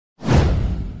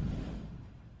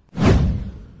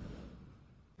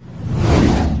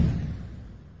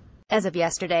As of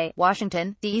yesterday,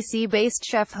 Washington, D.C.-based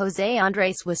chef José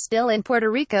Andrés was still in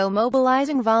Puerto Rico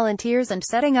mobilizing volunteers and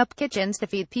setting up kitchens to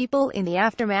feed people in the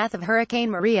aftermath of Hurricane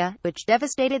Maria, which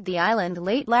devastated the island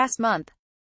late last month.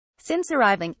 Since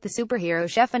arriving, the superhero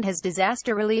chef and his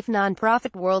disaster relief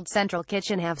nonprofit World Central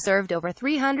Kitchen have served over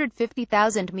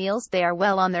 350,000 meals. They are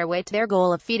well on their way to their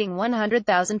goal of feeding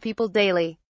 100,000 people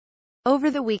daily.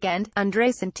 Over the weekend,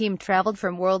 Andrés and team traveled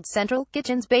from World Central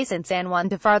Kitchen's base in San Juan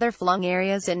to farther-flung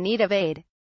areas in need of aid.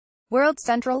 World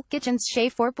Central Kitchen's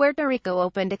chef for Puerto Rico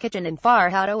opened a kitchen in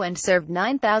Fajardo and served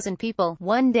 9,000 people,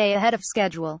 one day ahead of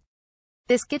schedule.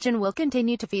 This kitchen will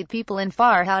continue to feed people in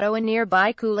Fajardo and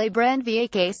nearby Culebra and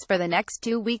Vieques for the next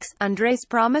 2 weeks, Andrés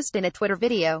promised in a Twitter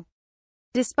video.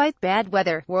 Despite bad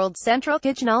weather, World Central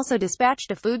Kitchen also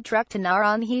dispatched a food truck to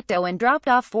Naranjito and dropped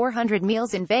off 400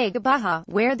 meals in Vega Baja,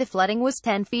 where the flooding was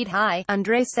 10 feet high,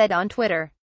 Andrés said on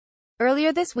Twitter.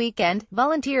 Earlier this weekend,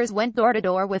 volunteers went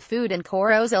door-to-door with food in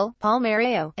Corozal,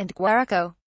 Palmarejo, and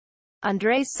Guaraco.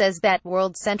 Andrés says that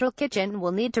World Central Kitchen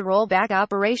will need to roll back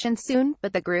operations soon,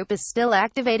 but the group is still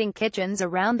activating kitchens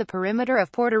around the perimeter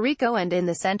of Puerto Rico and in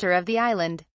the center of the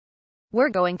island. "We're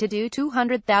going to do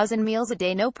 200,000 meals a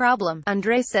day no problem,"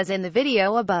 Andrés says in the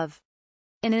video above.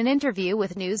 In an interview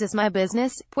with News is My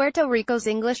Business, Puerto Rico's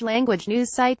English-language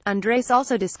news site, Andrés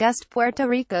also discussed Puerto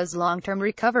Rico's long-term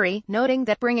recovery, noting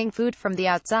that bringing food from the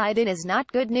outside in is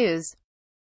not good news.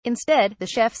 Instead, the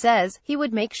chef says, he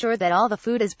would make sure that all the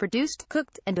food is produced,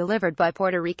 cooked, and delivered by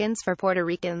Puerto Ricans for Puerto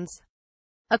Ricans.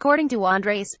 According to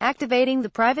Andrés, activating the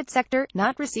private sector,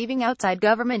 not receiving outside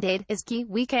government aid, is key.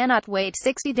 "We cannot wait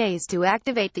 60 days to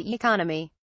activate the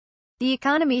economy. The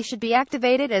economy should be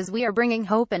activated as we are bringing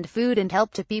hope and food and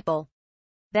help to people.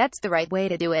 That's the right way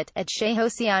to do it." At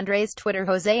José Andrés Twitter,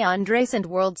 José Andrés and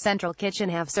World Central Kitchen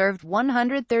have served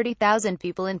 130,000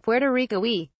 people in Puerto Rico.